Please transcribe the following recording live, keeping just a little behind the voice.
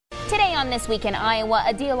Today on This Week in Iowa,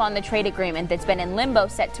 a deal on the trade agreement that's been in limbo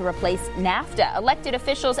set to replace NAFTA. Elected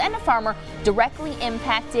officials and a farmer directly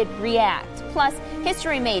impacted react. Plus,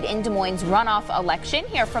 history made in Des Moines' runoff election.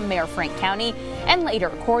 Hear from Mayor Frank County. And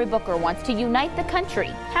later, Cory Booker wants to unite the country.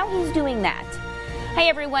 How he's doing that. Hi,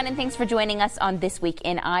 everyone, and thanks for joining us on This Week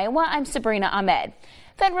in Iowa. I'm Sabrina Ahmed.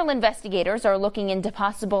 Federal investigators are looking into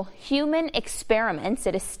possible human experiments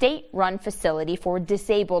at a state-run facility for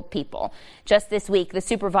disabled people. Just this week, the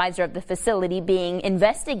supervisor of the facility being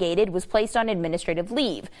investigated was placed on administrative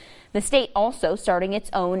leave. The state also starting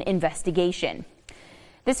its own investigation.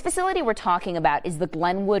 This facility we're talking about is the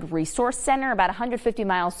Glenwood Resource Center, about 150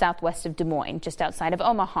 miles southwest of Des Moines, just outside of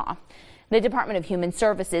Omaha. The Department of Human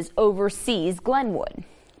Services oversees Glenwood.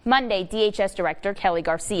 Monday, DHS Director Kelly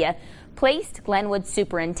Garcia placed Glenwood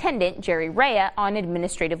Superintendent Jerry Rea on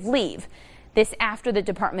administrative leave. This after the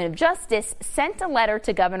Department of Justice sent a letter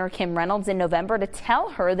to Governor Kim Reynolds in November to tell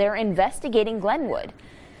her they're investigating Glenwood.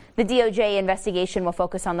 The DOJ investigation will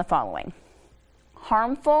focus on the following: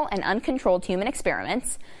 harmful and uncontrolled human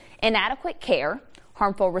experiments, inadequate care,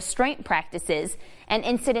 harmful restraint practices, and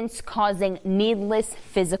incidents causing needless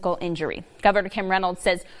physical injury. Governor Kim Reynolds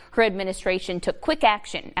says her administration took quick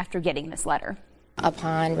action after getting this letter.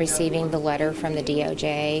 Upon receiving the letter from the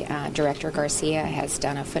DOJ, Director Garcia has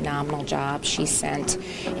done a phenomenal job. She sent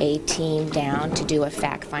a team down to do a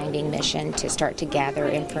fact-finding mission to start to gather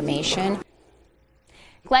information.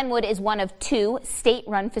 Glenwood is one of two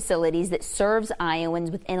state-run facilities that serves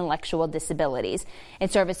Iowans with intellectual disabilities.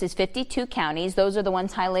 It services 52 counties. Those are the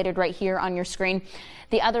ones highlighted right here on your screen.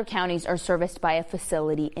 The other counties are serviced by a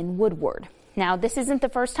facility in Woodward. Now, this isn't the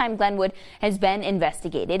first time Glenwood has been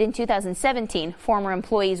investigated. In 2017, former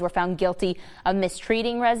employees were found guilty of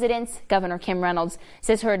mistreating residents. Governor Kim Reynolds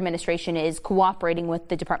says her administration is cooperating with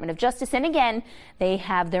the Department of Justice, and again, they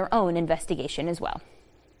have their own investigation as well.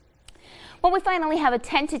 Well, we finally have a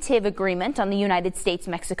tentative agreement on the United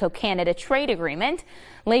States-Mexico-Canada trade agreement.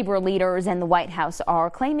 Labor leaders and the White House are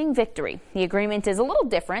claiming victory. The agreement is a little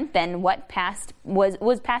different than what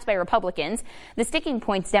was passed by Republicans. The sticking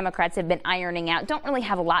points Democrats have been ironing out don't really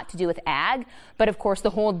have a lot to do with ag, but of course the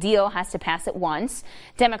whole deal has to pass at once.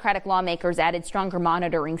 Democratic lawmakers added stronger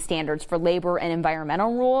monitoring standards for labor and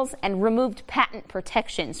environmental rules and removed patent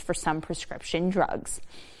protections for some prescription drugs.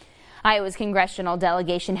 Iowa's congressional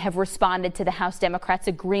delegation have responded to the House Democrats'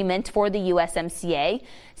 agreement for the USMCA.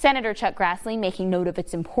 Senator Chuck Grassley making note of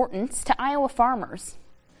its importance to Iowa farmers.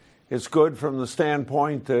 It's good from the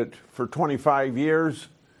standpoint that for 25 years,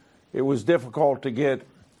 it was difficult to get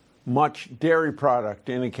much dairy product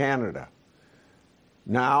into Canada.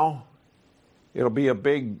 Now, it'll be a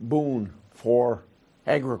big boon for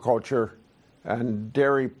agriculture and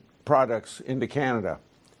dairy products into Canada.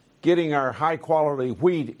 Getting our high-quality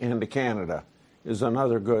wheat into Canada is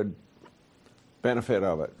another good benefit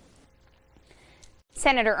of it.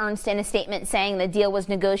 Senator Ernst in a statement saying the deal was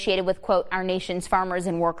negotiated with, quote, our nation's farmers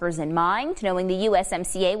and workers in mind, knowing the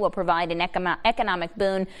USMCA will provide an economic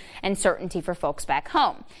boon and certainty for folks back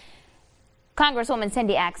home. Congresswoman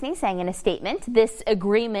Cindy Axne saying in a statement this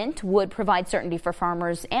agreement would provide certainty for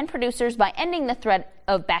farmers and producers by ending the threat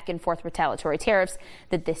of back-and-forth retaliatory tariffs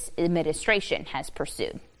that this administration has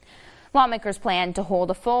pursued. Lawmakers plan to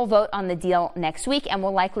hold a full vote on the deal next week and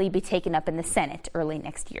will likely be taken up in the Senate early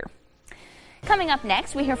next year. Coming up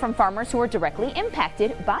next, we hear from farmers who are directly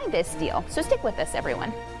impacted by this deal. So stick with us,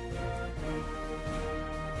 everyone.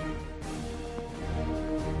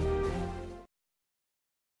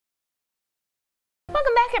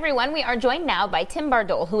 Welcome back, everyone. We are joined now by Tim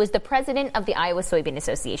Bardole, who is the president of the Iowa Soybean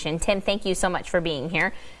Association. Tim, thank you so much for being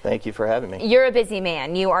here. Thank you for having me. You're a busy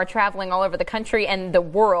man. You are traveling all over the country and the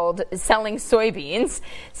world selling soybeans.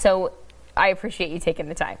 So I appreciate you taking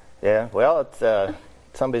the time. Yeah, well, it's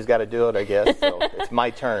somebody's got to do it, I guess. So it's my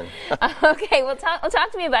turn. Okay, well,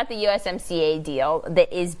 talk to me about the USMCA deal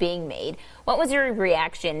that is being made. What was your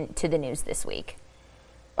reaction to the news this week?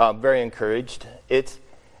 Very encouraged.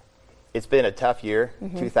 It's been a tough year.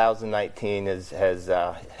 2019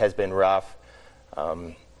 has been rough,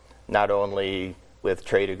 not only with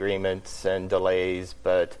trade agreements and delays,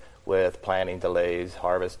 but with planting delays,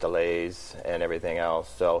 harvest delays, and everything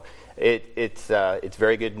else. So it's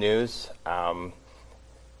very good news.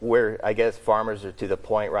 Where I guess farmers are to the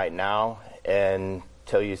point right now, and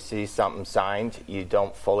until you see something signed, you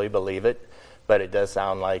don't fully believe it, but it does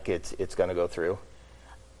sound like it's going to go through.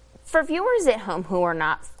 For viewers at home who are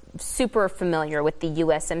not super familiar with the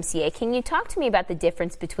USMCA, can you talk to me about the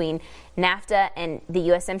difference between NAFTA and the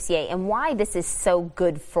USMCA and why this is so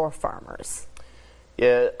good for farmers?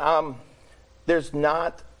 Yeah, there's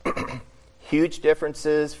not huge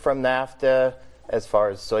differences from NAFTA as far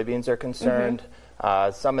as soybeans are concerned.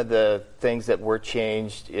 Some of the things that were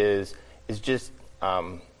changed is just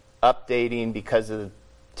updating because of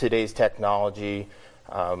today's technology,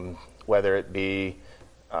 whether it be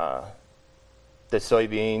the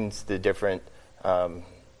soybeans, the different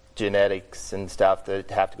genetics and stuff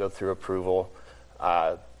that have to go through approval.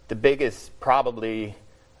 The biggest probably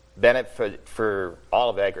benefit for all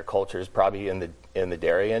of agriculture is probably in the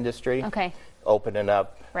dairy industry. Okay. Opening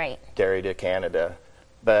up dairy to Canada.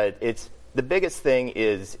 But the biggest thing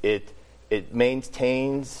is it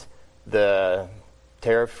maintains the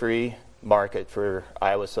tariff-free market for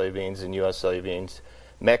Iowa soybeans and U.S. soybeans.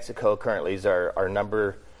 Mexico currently is our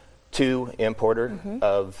number 2 importer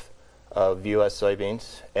of U.S.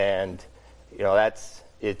 soybeans, and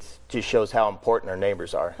it just shows how important our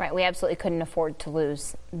neighbors are. Right. We absolutely couldn't afford to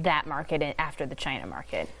lose that market after the China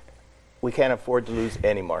market. We can't afford to lose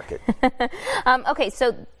any market. Okay,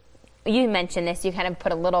 so you mentioned this. You kind of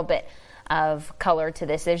put a little bit of color to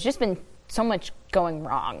this. There's just been so much going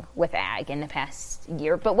wrong with ag in the past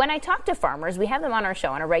year. But when I talk to farmers, we have them on our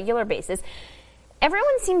show on a regular basis,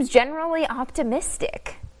 everyone seems generally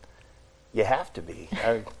optimistic. You have to be.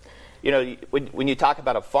 When you talk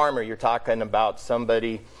about a farmer, you're talking about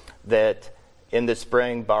somebody that in the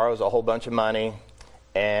spring borrows a whole bunch of money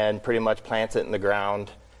and pretty much plants it in the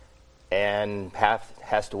ground and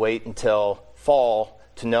has to wait until fall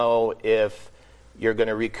to know if you're going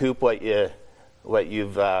to recoup what you've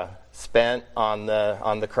spent on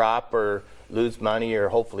the crop or lose money or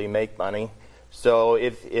hopefully make money. So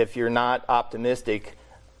if you're not optimistic,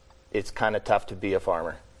 it's kind of tough to be a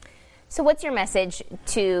farmer. So what's your message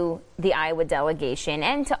to the Iowa delegation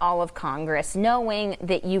and to all of Congress, knowing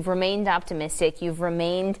that you've remained optimistic, you've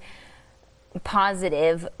remained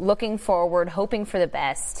positive, looking forward, hoping for the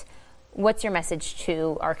best? What's your message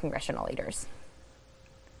to our congressional leaders?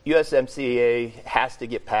 USMCA has to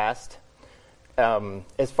get passed.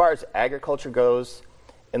 As far as agriculture goes,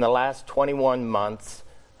 in the last 21 months,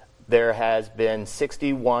 there has been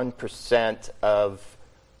 61% of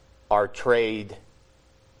our trade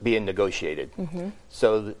being negotiated.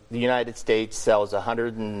 So the United States sells over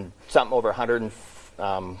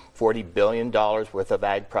 $140 billion worth of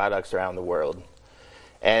ag products around the world.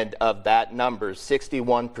 And of that number,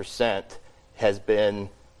 61% has been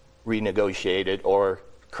renegotiated or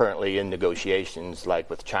currently in negotiations, like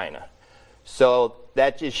with China. So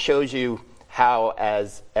that just shows you how,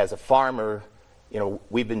 as a farmer,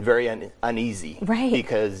 we've been very uneasy,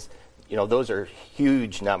 because those are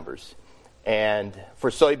huge numbers. And for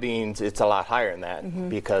soybeans, it's a lot higher than that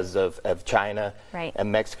because of China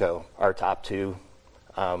and Mexico, our top 2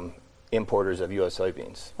 importers of U.S.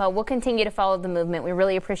 soybeans. Well, we'll continue to follow the movement. We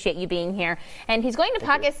really appreciate you being here. And he's going to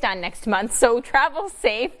Pakistan next month, so travel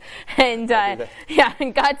safe and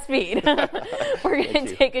and Godspeed. We're going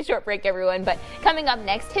to take a short break, everyone. But coming up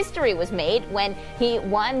next, history was made when he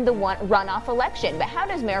won the runoff election. But how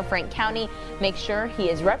does Mayor Frank County make sure he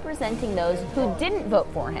is representing those who didn't vote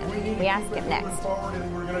for him? We ask him next.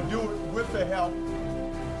 We're going to do it with the help.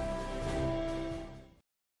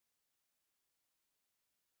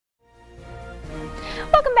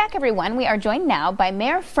 Welcome back, everyone. We are joined now by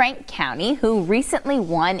Mayor Frank County, who recently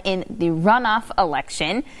won in the runoff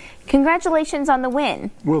election. Congratulations on the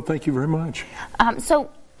win. Well, thank you very much. So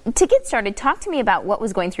to get started, talk to me about what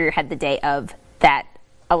was going through your head the day of that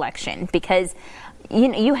election, because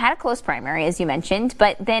you had a close primary, as you mentioned,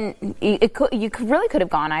 but then you really could have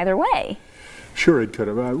gone either way. Sure, it could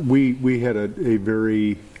have. We had a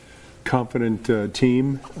very confident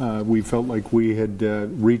team. We felt like we had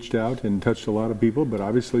reached out and touched a lot of people, but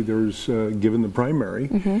obviously given the primary,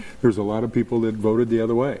 there's a lot of people that voted the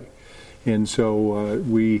other way. And so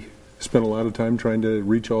we spent a lot of time trying to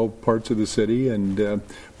reach all parts of the city,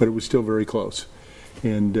 but it was still very close.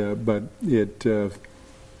 But it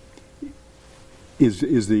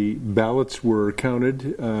is the ballots were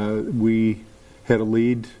counted, we had a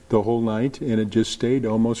lead the whole night, and it just stayed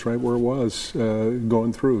almost right where it was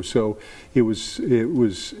going through. So it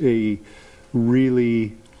was a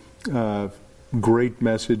really great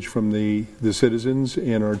message from the citizens,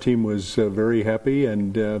 and our team was very happy,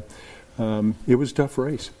 and it was a tough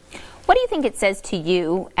race. What do you think it says to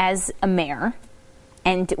you as a mayor,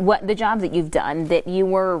 and what the job that you've done, that you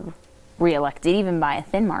were reelected even by a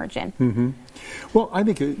thin margin? Well, I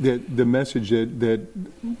think that the message that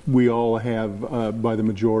we all have by the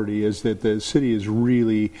majority is that the city has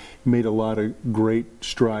really made a lot of great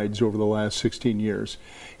strides over the last 16 years.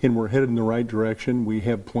 And we're headed in the right direction. We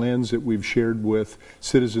have plans that we've shared with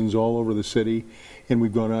citizens all over the city. And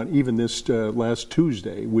we've gone out, even this last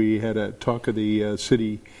Tuesday, we had a talk of the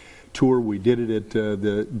city tour. We did it at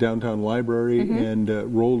the downtown library and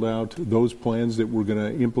rolled out those plans that we're going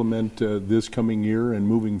to implement this coming year and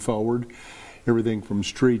moving forward. Everything from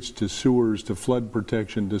streets to sewers to flood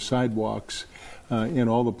protection to sidewalks and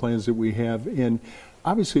all the plans that we have. And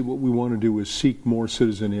obviously what we want to do is seek more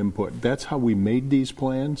citizen input. That's how we made these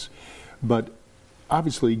plans. But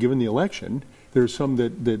obviously, given the election, there's some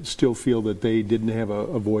that still feel that they didn't have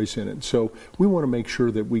a voice in it. So we want to make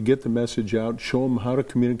sure that we get the message out, show them how to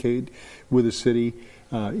communicate with the city,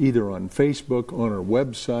 either on Facebook, on our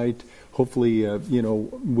website. Hopefully,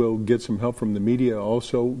 we'll get some help from the media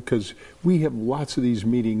also, because we have lots of these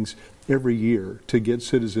meetings every year to get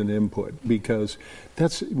citizen input, because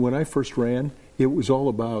that's when I first ran, it was all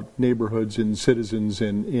about neighborhoods and citizens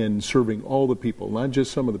and serving all the people, not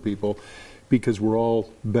just some of the people, because we're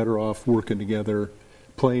all better off working together,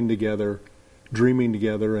 playing together, dreaming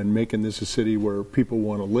together, and making this a city where people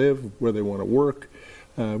want to live, where they want to work,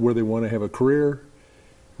 where they want to have a career,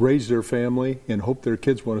 raise their family, and hope their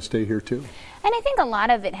kids want to stay here too. And I think a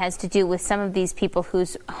lot of it has to do with some of these people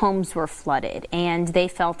whose homes were flooded and they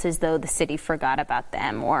felt as though the city forgot about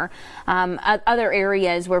them, or other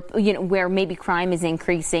areas where where maybe crime is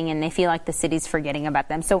increasing and they feel like the city's forgetting about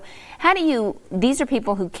them. So how do you, these are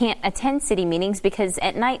people who can't attend city meetings because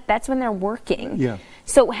at night that's when they're working. Yeah.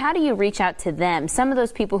 So how do you reach out to them, some of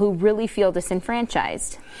those people who really feel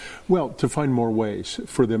disenfranchised? Well, to find more ways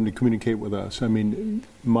for them to communicate with us. I mean,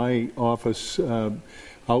 my office,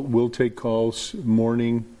 we'll take calls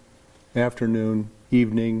morning, afternoon,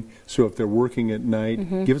 evening. So if they're working at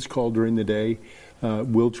night, give us a call during the day.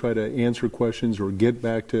 We'll try to answer questions or get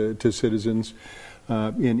back to citizens.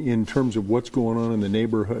 In terms of what's going on in the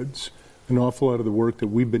neighborhoods, an awful lot of the work that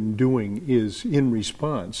we've been doing is in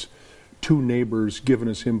response to neighbors giving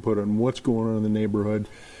us input on what's going on in the neighborhood.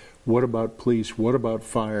 What about police? What about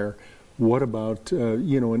fire? What about, as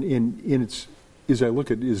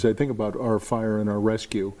I think about our fire and our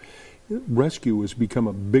rescue has become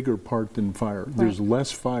a bigger part than fire. Right. There's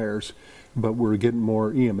less fires, but we're getting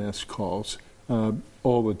more EMS calls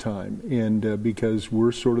all the time. And because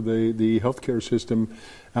we're sort of the healthcare system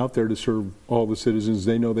out there to serve all the citizens,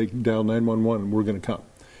 they know they can dial 911 and we're going to come.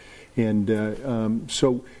 And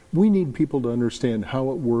so we need people to understand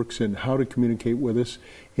how it works and how to communicate with us.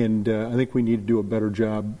 And I think we need to do a better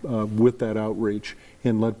job with that outreach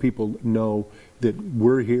and let people know that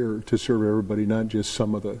we're here to serve everybody, not just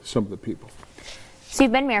some of the people. So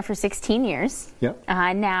you've been mayor for 16 years. Yeah.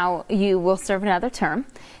 Now you will serve another term.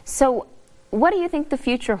 So what do you think the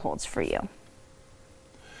future holds for you?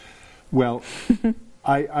 Well,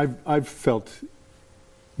 I've felt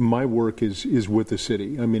my work is with the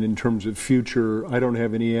city. I mean, in terms of future, I don't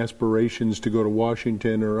have any aspirations to go to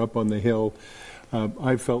Washington or up on the Hill.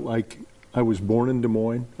 I felt like I was born in Des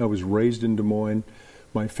Moines. I was raised in Des Moines.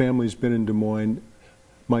 My family's been in Des Moines.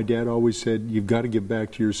 My dad always said, you've got to give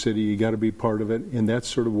back to your city. You got to be part of it. And that's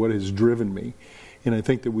sort of what has driven me. And I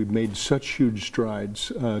think that we've made such huge strides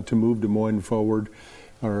to move Des Moines forward.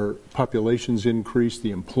 Our population's increased,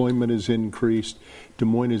 the employment has increased. Des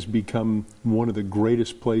Moines has become one of the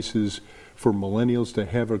greatest places for millennials to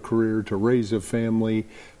have a career, to raise a family,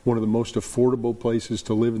 one of the most affordable places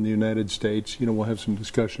to live in the United States. We'll have some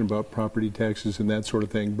discussion about property taxes and that sort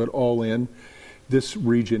of thing, but all in, this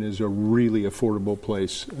region is a really affordable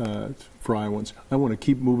place for Iowans. I want to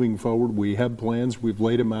keep moving forward. We have plans. We've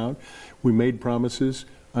laid them out. We made promises.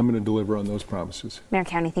 I'm going to deliver on those promises. Mayor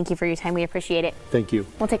Cownie, thank you for your time. We appreciate it. Thank you.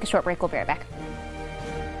 We'll take a short break. We'll be right back.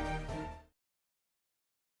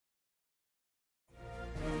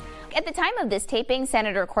 At the time of this taping,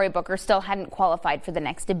 Senator Cory Booker still hadn't qualified for the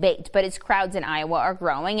next debate, but his crowds in Iowa are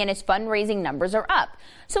growing and his fundraising numbers are up.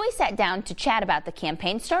 So we sat down to chat about the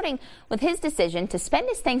campaign, starting with his decision to spend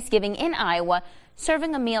his Thanksgiving in Iowa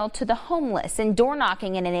serving a meal to the homeless and door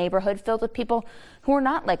knocking in a neighborhood filled with people who are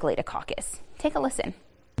not likely to caucus. Take a listen.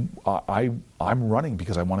 I'm running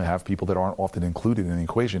because I want to have people that aren't often included in the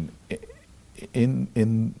equation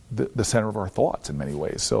in the center of our thoughts in many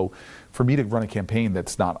ways. So for me to run a campaign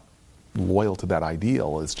that's not loyal to that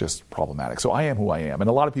ideal is just problematic. So I am who I am. And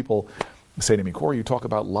a lot of people say to me, Cory, you talk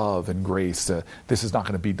about love and grace. This is not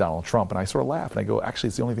going to beat Donald Trump. And I sort of laugh and I go, actually,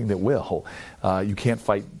 it's the only thing that will. You can't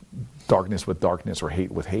fight darkness with darkness or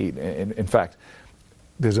hate with hate. And in fact,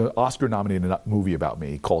 there's an Oscar-nominated movie about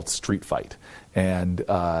me called Street Fight. And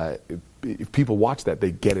if people watch that,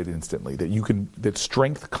 they get it instantly. That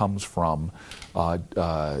strength comes from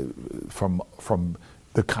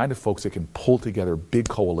the kind of folks that can pull together big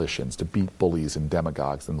coalitions to beat bullies and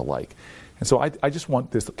demagogues and the like. And so I just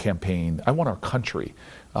want this campaign, I want our country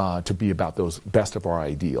to be about those best of our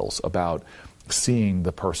ideals, about seeing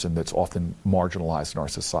the person that's often marginalized in our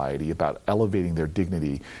society, about elevating their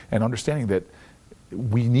dignity and understanding that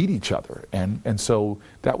we need each other. And so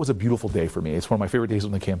that was a beautiful day for me. It's one of my favorite days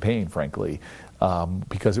on the campaign, frankly,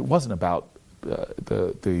 because it wasn't about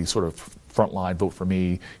the sort of frontline vote for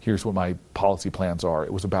me, here's what my policy plans are.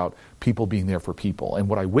 It was about people being there for people. And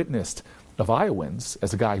what I witnessed of Iowans,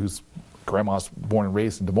 as a guy whose grandma's born and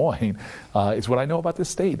raised in Des Moines, is what I know about this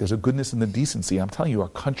state. There's a goodness and the decency. I'm telling you, our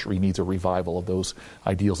country needs a revival of those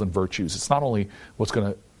ideals and virtues. It's not only what's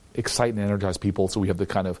going to excite and energize people so we have the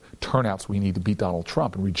kind of turnouts we need to beat Donald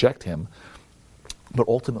Trump and reject him, but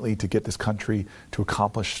ultimately to get this country to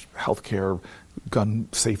accomplish health care, gun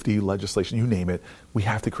safety legislation, you name it. We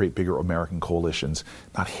have to create bigger American coalitions,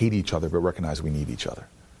 not hate each other, but recognize we need each other.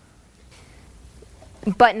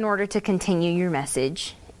 But in order to continue your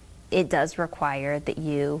message, it does require that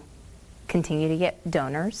you continue to get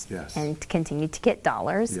donors, yes, and continue to get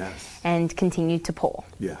dollars, yes, and continue to poll.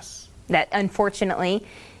 Yes. That unfortunately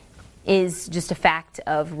is just a fact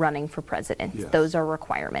of running for president. Yes. Those are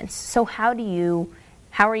requirements. So how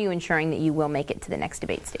are you ensuring that you will make it to the next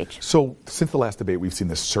debate stage? So since the last debate, we've seen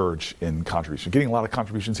this surge in contribution, getting a lot of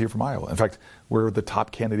contributions here from Iowa. In fact, we're the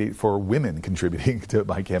top candidate for women contributing to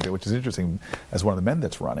my campaign, which is interesting as one of the men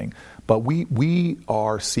that's running. But we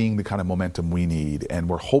are seeing the kind of momentum we need, and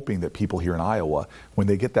we're hoping that people here in Iowa, when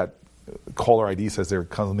they get that caller ID says they're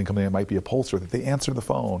coming in, it might be a pollster, that they answer the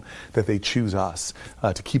phone, that they choose us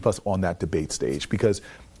to keep us on that debate stage. Because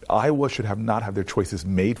Iowa should not have their choices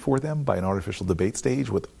made for them by an artificial debate stage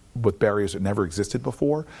with barriers that never existed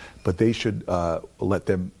before, but they should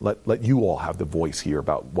let you all have the voice here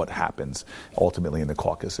about what happens ultimately in the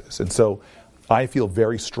caucuses. And so I feel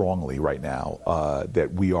very strongly right now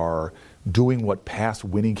that we are doing what past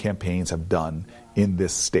winning campaigns have done in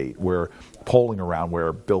this state. We're polling around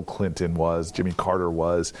where Bill Clinton was, Jimmy Carter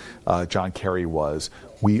was, John Kerry was.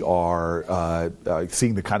 We are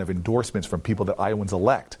seeing the kind of endorsements from people that Iowans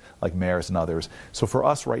elect, like mayors and others. So for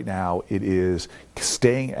us right now, it is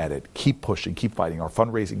staying at it, keep pushing, keep fighting. Our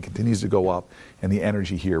fundraising continues to go up, and the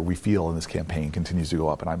energy here we feel in this campaign continues to go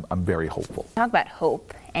up, and I'm very hopeful. Talk about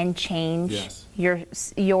hope and change. Yes.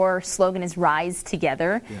 Your slogan is Rise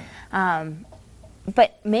Together. Yeah.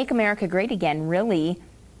 But Make America Great Again, really,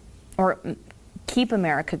 or Keep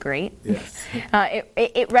America Great. Yes.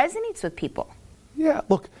 It resonates with people. Yeah,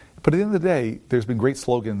 look, but at the end of the day, there's been great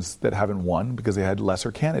slogans that haven't won because they had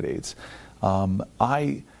lesser candidates. I'm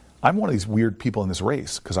one of these weird people in this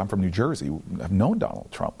race because I'm from New Jersey. I've known Donald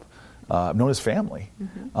Trump. I've known his family.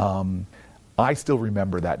 Mm-hmm. I still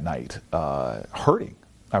remember that night hurting.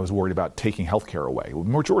 I was worried about taking health care away. The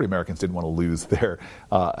majority of Americans didn't want to lose their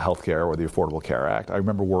health care or the Affordable Care Act. I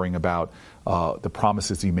remember worrying about the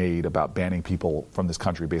promises he made about banning people from this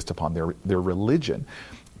country based upon their religion.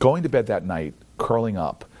 Going to bed that night, curling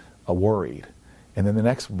up, worried. And then the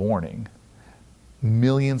next morning,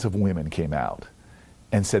 millions of women came out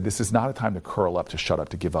and said, this is not a time to curl up, to shut up,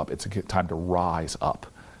 to give up. It's a time to rise up,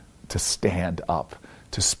 to stand up,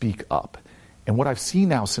 to speak up. And what I've seen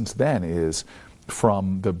now since then is,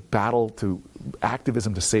 from the battle to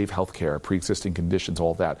activism to save healthcare, pre-existing conditions,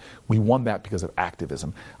 all that. We won that because of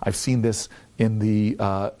activism. I've seen this in the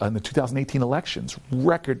 2018 elections.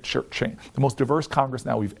 Record change. The most diverse Congress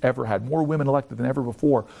now we've ever had. More women elected than ever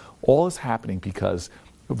before. All is happening because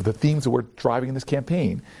of the themes that we're driving in this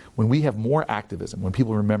campaign. When we have more activism, when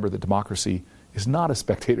people remember that democracy is not a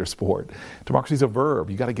spectator sport. Democracy is a verb.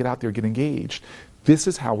 You got to get out there, get engaged. This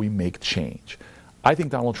is how we make change. I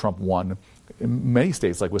think Donald Trump won in many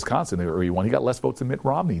states like Wisconsin, where he won. He got less votes than Mitt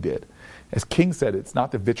Romney did. As King said, it's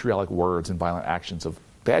not the vitriolic words and violent actions of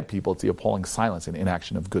bad people, it's the appalling silence and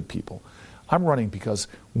inaction of good people. I'm running because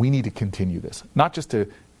we need to continue this, not just to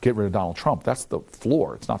get rid of Donald Trump. That's the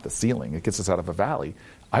floor. It's not the ceiling. It gets us out of a valley.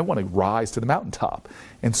 I want to rise to the mountaintop.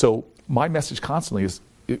 And so my message constantly is,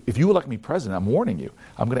 if you elect me president, I'm warning you,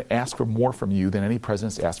 I'm going to ask for more from you than any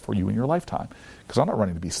president's asked for you in your lifetime. Because I'm not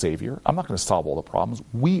running to be savior. I'm not going to solve all the problems.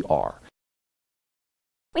 We are.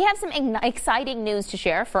 We have some exciting news to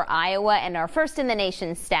share for Iowa and our first in the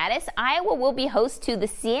nation status. Iowa will be host to the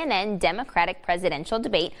CNN Democratic presidential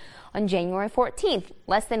debate on January 14th,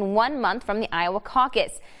 less than 1 month from the Iowa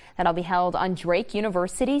caucus. That'll be held on Drake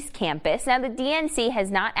University's campus. Now, the DNC has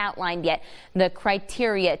not outlined yet the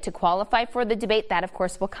criteria to qualify for the debate. That, of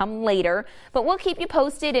course, will come later. But we'll keep you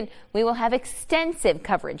posted, and we will have extensive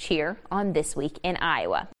coverage here on This Week in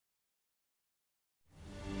Iowa.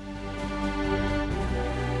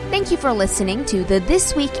 Thank you for listening to the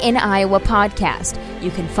This Week in Iowa podcast.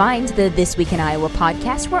 You can find the This Week in Iowa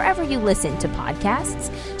podcast wherever you listen to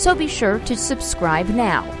podcasts, so be sure to subscribe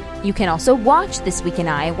now. You can also watch This Week in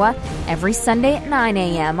Iowa every Sunday at 9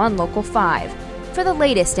 a.m. on Local 5. For the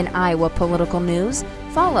latest in Iowa political news,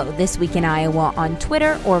 follow This Week in Iowa on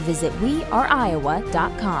Twitter or visit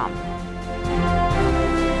weareiowa.com.